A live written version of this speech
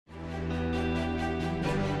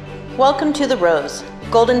Welcome to The Rose,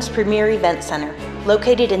 Golden's premier event center,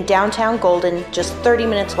 located in downtown Golden, just 30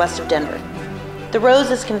 minutes west of Denver. The Rose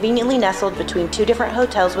is conveniently nestled between two different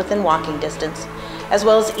hotels within walking distance, as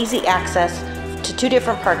well as easy access to two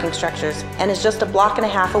different parking structures, and is just a block and a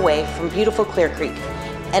half away from beautiful Clear Creek,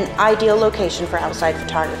 an ideal location for outside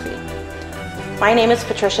photography. My name is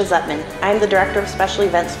Patricia Zutman. I am the Director of Special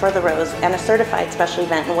Events for The Rose and a certified special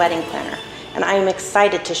event and wedding planner, and I am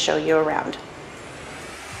excited to show you around.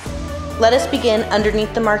 Let us begin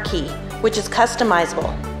underneath the marquee, which is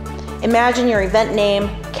customizable. Imagine your event name,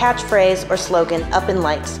 catchphrase, or slogan up in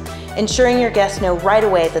lights, ensuring your guests know right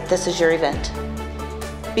away that this is your event.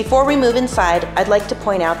 Before we move inside, I'd like to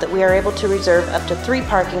point out that we are able to reserve up to 3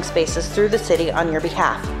 parking spaces through the city on your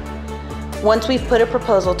behalf. Once we've put a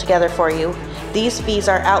proposal together for you, these fees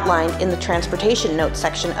are outlined in the transportation notes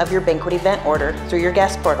section of your banquet event order through your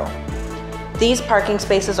guest portal. These parking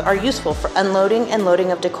spaces are useful for unloading and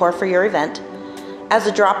loading of decor for your event, as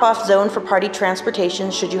a drop-off zone for party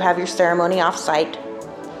transportation should you have your ceremony off-site,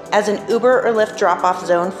 as an Uber or Lyft drop-off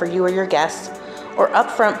zone for you or your guests, or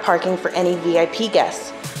upfront parking for any VIP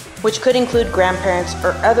guests, which could include grandparents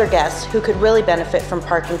or other guests who could really benefit from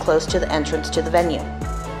parking close to the entrance to the venue.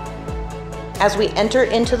 As we enter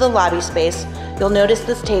into the lobby space, you'll notice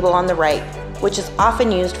this table on the right, which is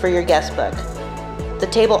often used for your guest book. The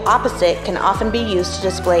table opposite can often be used to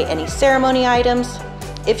display any ceremony items,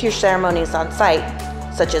 if your ceremony is on site,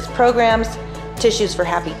 such as programs, tissues for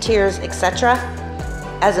happy tears, etc.,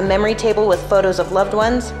 as a memory table with photos of loved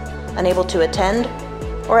ones unable to attend,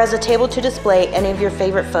 or as a table to display any of your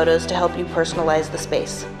favorite photos to help you personalize the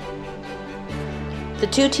space. The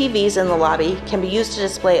 2 TVs in the lobby can be used to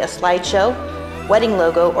display a slideshow, wedding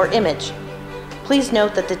logo, or image. Please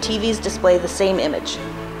note that the TVs display the same image.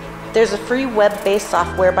 There's a free web-based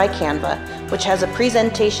software by Canva, which has a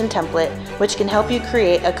presentation template which can help you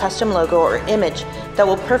create a custom logo or image that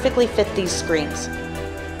will perfectly fit these screens.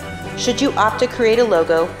 Should you opt to create a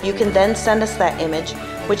logo, you can then send us that image,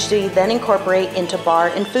 which we then incorporate into bar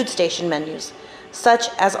and food station menus, such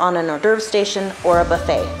as on an hors d'oeuvre station or a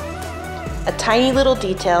buffet. A tiny little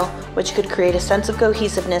detail which could create a sense of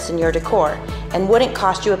cohesiveness in your decor and wouldn't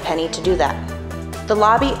cost you a penny to do that. The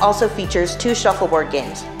lobby also features 2 shuffleboard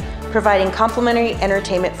games, providing complimentary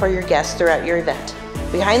entertainment for your guests throughout your event.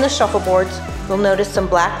 Behind the shuffleboards, you'll notice some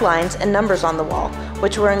black lines and numbers on the wall,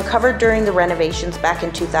 which were uncovered during the renovations back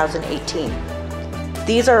in 2018.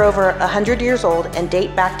 These are over 100 years old and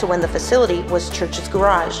date back to when the facility was Church's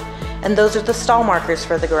garage, and those are the stall markers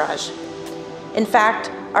for the garage. In fact,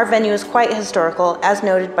 our venue is quite historical, as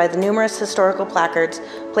noted by the numerous historical placards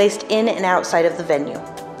placed in and outside of the venue.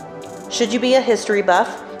 Should you be a history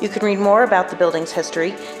buff, you can read more about the building's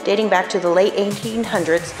history, dating back to the late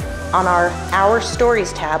 1800s, on our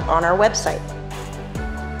Stories tab on our website.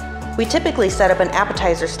 We typically set up an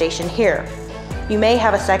appetizer station here. You may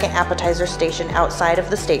have a second appetizer station outside of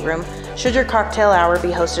the stateroom, should your cocktail hour be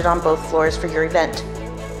hosted on both floors for your event.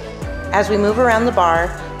 As we move around the bar,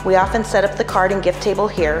 we often set up the card and gift table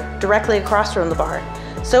here, directly across from the bar,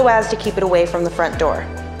 so as to keep it away from the front door.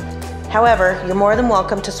 However, you're more than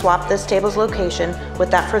welcome to swap this table's location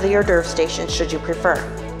with that for the hors d'oeuvre station should you prefer.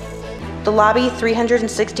 The lobby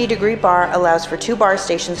 360-degree bar allows for 2 bar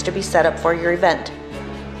stations to be set up for your event.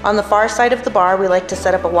 On the far side of the bar, we like to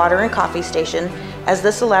set up a water and coffee station, as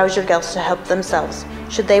this allows your guests to help themselves,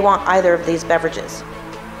 should they want either of these beverages.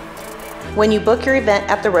 When you book your event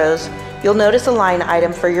at The Rose, you'll notice a line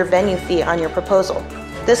item for your venue fee on your proposal.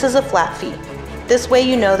 This is a flat fee. This way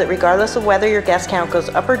you know that regardless of whether your guest count goes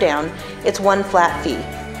up or down, it's one flat fee.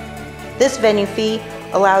 This venue fee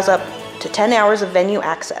allows up to 10 hours of venue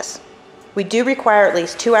access. We do require at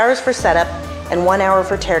least 2 hours for setup and 1 hour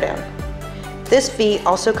for teardown. This fee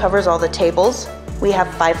also covers all the tables. We have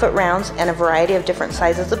 5-foot rounds and a variety of different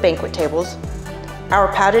sizes of banquet tables,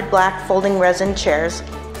 our powdered black folding resin chairs,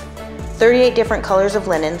 38 different colors of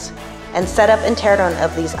linens, and setup and teardown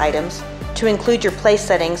of these items, to include your place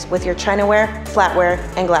settings with your chinaware, flatware,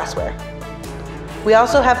 and glassware. We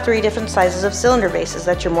also have 3 different sizes of cylinder vases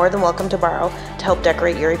that you're more than welcome to borrow to help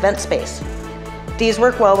decorate your event space. These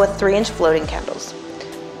work well with 3-inch floating candles.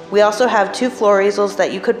 We also have 2 floor easels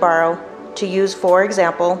that you could borrow to use, for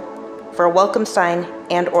example, for a welcome sign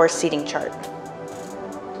and/or seating chart.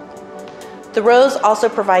 The Rose also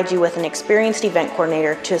provides you with an experienced event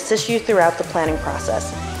coordinator to assist you throughout the planning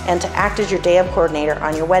process and to act as your day of coordinator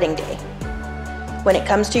on your wedding day. When it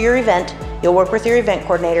comes to your event, you'll work with your event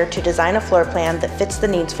coordinator to design a floor plan that fits the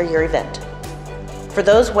needs for your event. For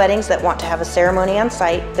those weddings that want to have a ceremony on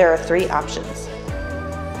site, there are 3 options.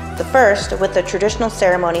 The first, with the traditional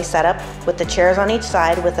ceremony setup with the chairs on each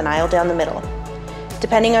side with an aisle down the middle.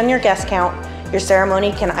 Depending on your guest count, your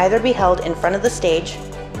ceremony can either be held in front of the stage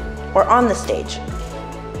or on the stage.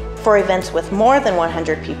 For events with more than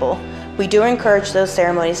 100 people, we do encourage those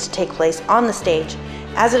ceremonies to take place on the stage,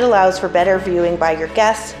 as it allows for better viewing by your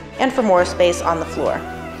guests and for more space on the floor.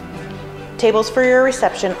 Tables for your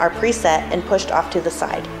reception are preset and pushed off to the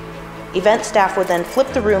side. Event staff would then flip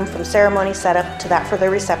the room from ceremony setup to that for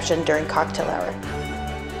their reception during cocktail hour.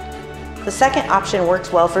 The second option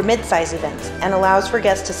works well for mid-size events and allows for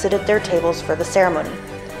guests to sit at their tables for the ceremony.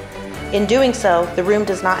 In doing so, the room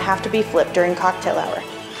does not have to be flipped during cocktail hour.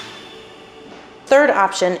 Third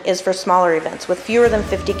option is for smaller events with fewer than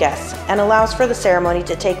 50 guests and allows for the ceremony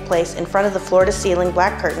to take place in front of the floor-to-ceiling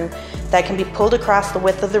black curtain that can be pulled across the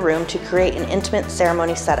width of the room to create an intimate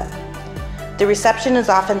ceremony setup. The reception is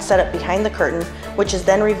often set up behind the curtain, which is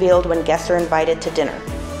then revealed when guests are invited to dinner.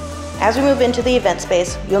 As we move into the event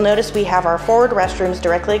space, you'll notice we have our forward restrooms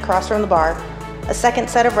directly across from the bar, a second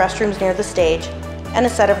set of restrooms near the stage, and a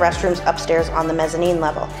set of restrooms upstairs on the mezzanine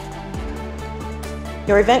level.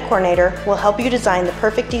 Your event coordinator will help you design the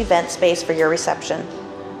perfect event space for your reception.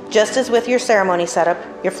 Just as with your ceremony setup,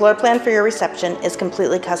 your floor plan for your reception is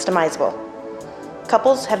completely customizable.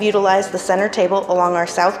 Couples have utilized the center table along our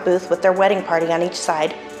south booth with their wedding party on each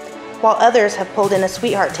side, while others have pulled in a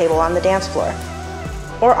sweetheart table on the dance floor,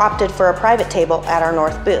 or opted for a private table at our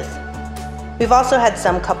north booth. We've also had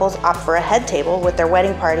some couples opt for a head table with their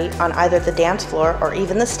wedding party on either the dance floor or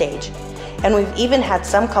even the stage, and we've even had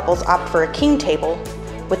some couples opt for a king table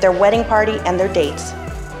with their wedding party and their dates.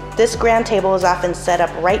 This grand table is often set up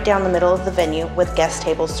right down the middle of the venue with guest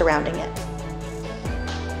tables surrounding it.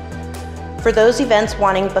 For those events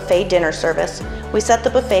wanting buffet dinner service, we set the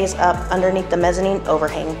buffets up underneath the mezzanine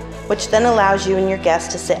overhang, which then allows you and your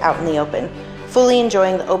guests to sit out in the open, fully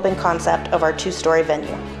enjoying the open concept of our two-story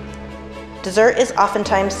venue. Dessert is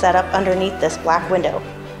oftentimes set up underneath this black window,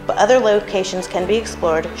 but other locations can be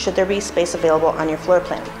explored should there be space available on your floor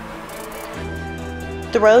plan.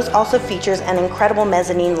 The Rose also features an incredible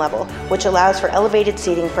mezzanine level, which allows for elevated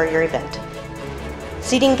seating for your event.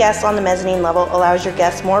 Seating guests on the mezzanine level allows your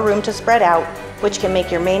guests more room to spread out, which can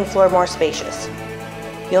make your main floor more spacious.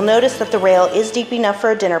 You'll notice that the rail is deep enough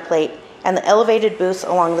for a dinner plate, and the elevated booths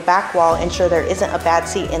along the back wall ensure there isn't a bad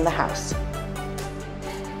seat in the house.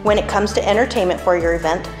 When it comes to entertainment for your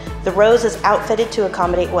event, the Rose is outfitted to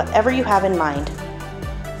accommodate whatever you have in mind.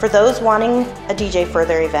 For those wanting a DJ for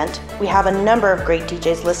their event, we have a number of great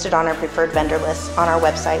DJs listed on our preferred vendor list on our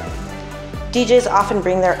website. DJs often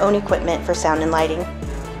bring their own equipment for sound and lighting.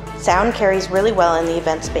 Sound carries really well in the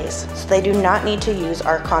event space, so they do not need to use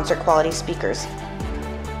our concert quality speakers.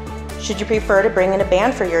 Should you prefer to bring in a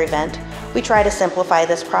band for your event, we try to simplify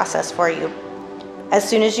this process for you. As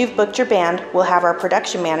soon as you've booked your band, we'll have our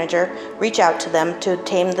production manager reach out to them to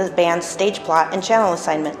obtain the band's stage plot and channel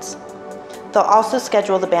assignments. They'll also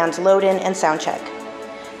schedule the band's load-in and sound check.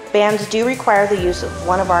 Bands do require the use of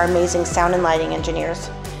one of our amazing sound and lighting engineers.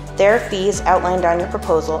 Their fee is outlined on your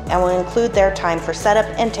proposal and will include their time for setup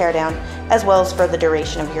and teardown, as well as for the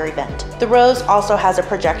duration of your event. The Rose also has a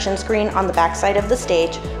projection screen on the backside of the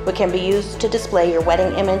stage, which can be used to display your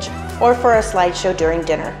wedding image or for a slideshow during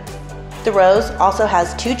dinner. The Rose also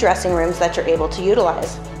has 2 dressing rooms that you're able to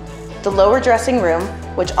utilize. The lower dressing room,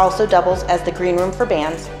 which also doubles as the green room for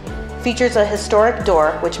bands, features a historic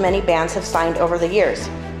door which many bands have signed over the years.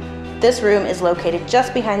 This room is located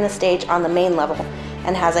just behind the stage on the main level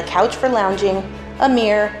and has a couch for lounging, a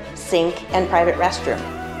mirror, sink, and private restroom.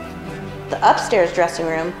 The upstairs dressing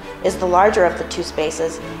room is the larger of the 2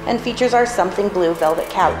 spaces and features our something blue velvet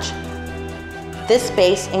couch. This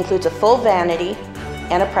space includes a full vanity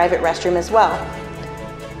and a private restroom as well.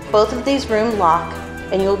 Both of these rooms lock,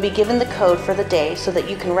 and you will be given the code for the day so that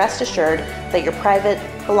you can rest assured that your private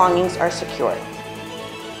belongings are secure.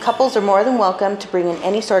 Couples are more than welcome to bring in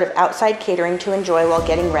any sort of outside catering to enjoy while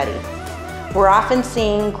getting ready. We're often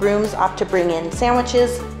seeing grooms opt to bring in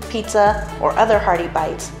sandwiches, pizza, or other hearty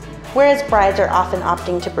bites, whereas brides are often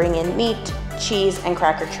opting to bring in meat, cheese, and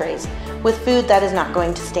cracker trays, with food that is not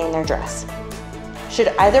going to stain their dress. Should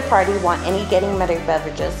either party want any getting ready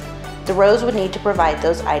beverages, the Rose would need to provide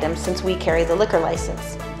those items since we carry the liquor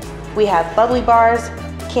license. We have bubbly bars,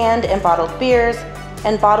 canned and bottled beers,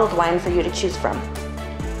 and bottled wine for you to choose from.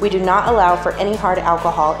 We do not allow for any hard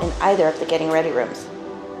alcohol in either of the getting ready rooms.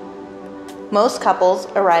 Most couples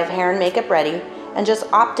arrive hair and makeup ready and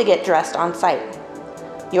just opt to get dressed on site.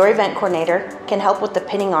 Your event coordinator can help with the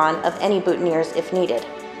pinning on of any boutonnieres if needed.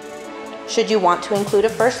 Should you want to include a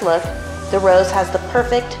first look, the Rose has the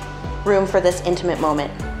perfect room for this intimate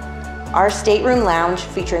moment. Our stateroom lounge,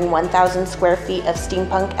 featuring 1,000 square feet of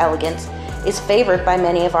steampunk elegance, is favored by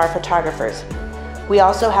many of our photographers. We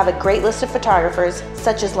also have a great list of photographers,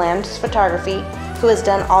 such as LANZphotography, who has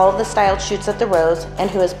done all of the styled shoots at the Rose and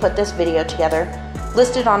who has put this video together,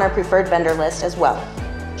 listed on our preferred vendor list as well.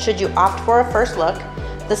 Should you opt for a first look,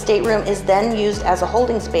 the stateroom is then used as a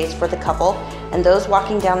holding space for the couple and those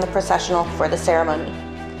walking down the processional for the ceremony.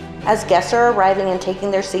 As guests are arriving and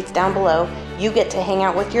taking their seats down below, you get to hang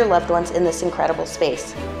out with your loved ones in this incredible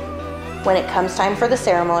space. When it comes time for the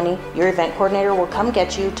ceremony, your event coordinator will come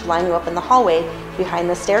get you to line you up in the hallway behind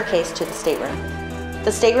the staircase to the stateroom.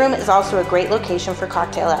 The stateroom is also a great location for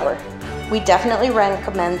cocktail hour. We definitely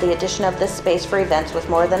recommend the addition of this space for events with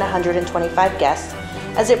more than 125 guests,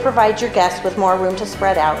 as it provides your guests with more room to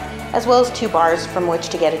spread out, as well as 2 bars from which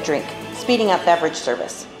to get a drink, speeding up beverage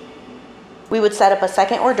service. We would set up a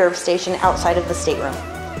second hors d'oeuvre station outside of the stateroom.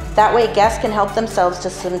 That way guests can help themselves to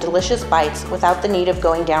some delicious bites without the need of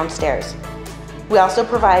going downstairs. We also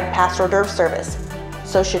provide past hors d'oeuvre service,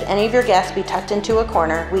 so should any of your guests be tucked into a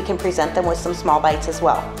corner, we can present them with some small bites as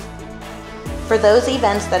well. For those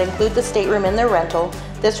events that include the stateroom in their rental,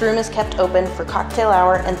 this room is kept open for cocktail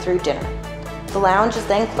hour and through dinner. The lounge is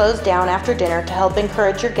then closed down after dinner to help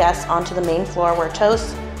encourage your guests onto the main floor where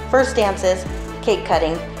toasts, first dances, cake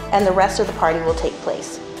cutting, and the rest of the party will take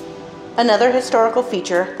place. Another historical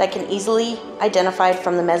feature that can easily be identified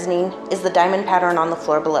from the mezzanine is the diamond pattern on the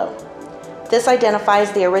floor below. This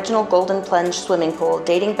identifies the original golden plunge swimming pool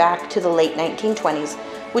dating back to the late 1920s,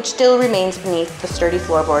 which still remains beneath the sturdy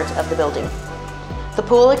floorboards of the building. The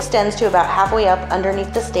pool extends to about halfway up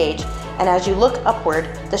underneath the stage, and as you look upward,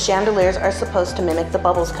 the chandeliers are supposed to mimic the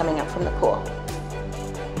bubbles coming up from the pool.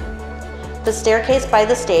 The staircase by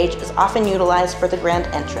the stage is often utilized for the grand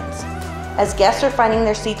entrance. As guests are finding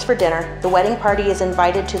their seats for dinner, the wedding party is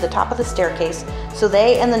invited to the top of the staircase so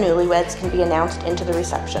they and the newlyweds can be announced into the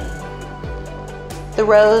reception. The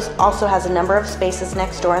Rose also has a number of spaces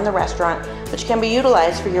next door in the restaurant, which can be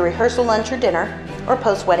utilized for your rehearsal lunch or dinner or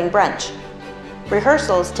post-wedding brunch.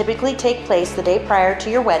 Rehearsals typically take place the day prior to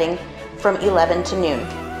your wedding from 11 to noon.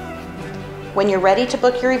 When you're ready to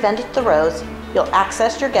book your event at the Rose, you'll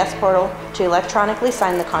access your guest portal to electronically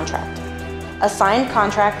sign the contract. A signed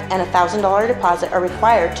contract and a $1,000 deposit are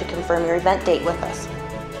required to confirm your event date with us.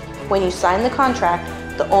 When you sign the contract,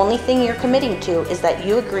 the only thing you're committing to is that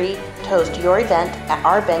you agree to host your event at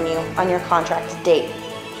our venue on your contract's date.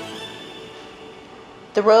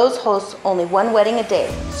 The Rose hosts only 1 wedding a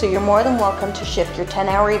day, so you're more than welcome to shift your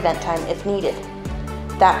 10-hour event time if needed.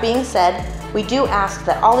 That being said, we do ask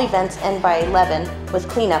that all events end by 11 with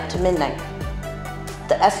cleanup to midnight.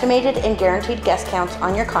 The estimated and guaranteed guest counts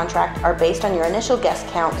on your contract are based on your initial guest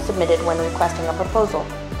count submitted when requesting a proposal.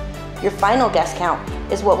 Your final guest count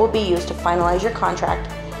is what will be used to finalize your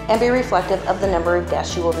contract and be reflective of the number of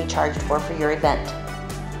guests you will be charged for your event.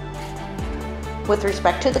 With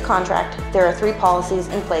respect to the contract, there are 3 policies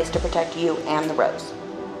in place to protect you and the Rose.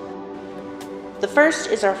 The first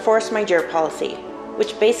is our force majeure policy,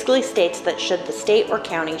 which basically states that should the state or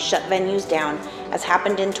county shut venues down, as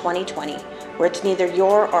happened in 2020, where it's neither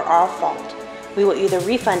your or our fault, we will either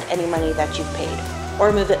refund any money that you've paid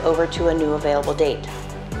or move it over to a new available date.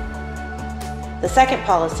 The second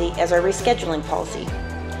policy is our rescheduling policy.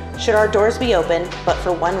 Should our doors be open, but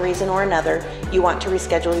for one reason or another, you want to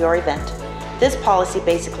reschedule your event, this policy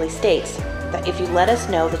basically states that if you let us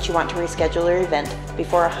know that you want to reschedule your event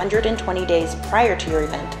before 120 days prior to your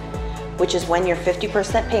event, which is when your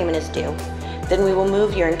 50% payment is due, then we will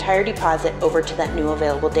move your entire deposit over to that new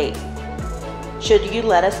available date. Should you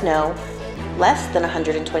let us know less than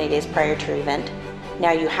 120 days prior to your event,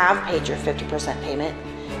 now you have paid your 50% payment,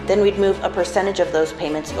 then we'd move a percentage of those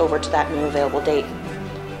payments over to that new available date.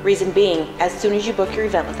 Reason being, as soon as you book your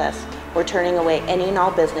event with us, we're turning away any and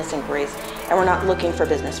all business inquiries, and we're not looking for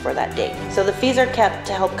business for that date. So the fees are kept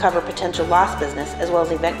to help cover potential lost business as well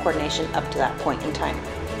as event coordination up to that point in time.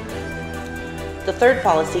 The third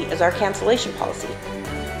policy is our cancellation policy.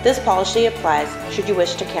 This policy applies should you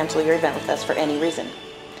wish to cancel your event with us for any reason.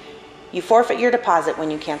 You forfeit your deposit when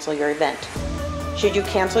you cancel your event. Should you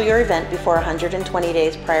cancel your event before 120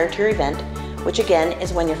 days prior to your event, which again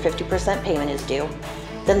is when your 50% payment is due,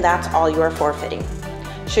 then that's all you are forfeiting.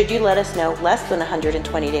 Should you let us know less than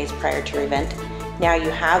 120 days prior to your event, now you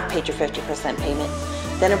have paid your 50% payment,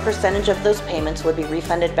 then a percentage of those payments would be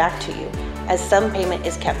refunded back to you, as some payment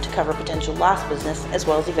is kept to cover potential lost business as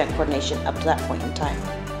well as event coordination up to that point in time.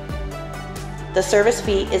 The service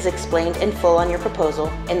fee is explained in full on your proposal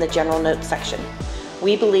in the general notes section.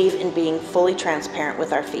 We believe in being fully transparent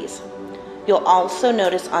with our fees. You'll also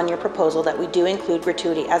notice on your proposal that we do include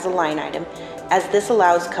gratuity as a line item, as this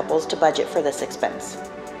allows couples to budget for this expense.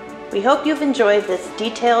 We hope you've enjoyed this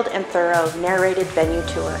detailed and thorough narrated venue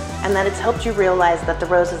tour, and that it's helped you realize that the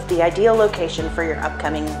Rose is the ideal location for your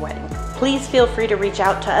upcoming wedding. Please feel free to reach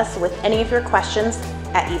out to us with any of your questions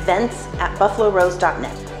at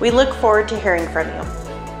events@buffalorose.net. We look forward to hearing from you.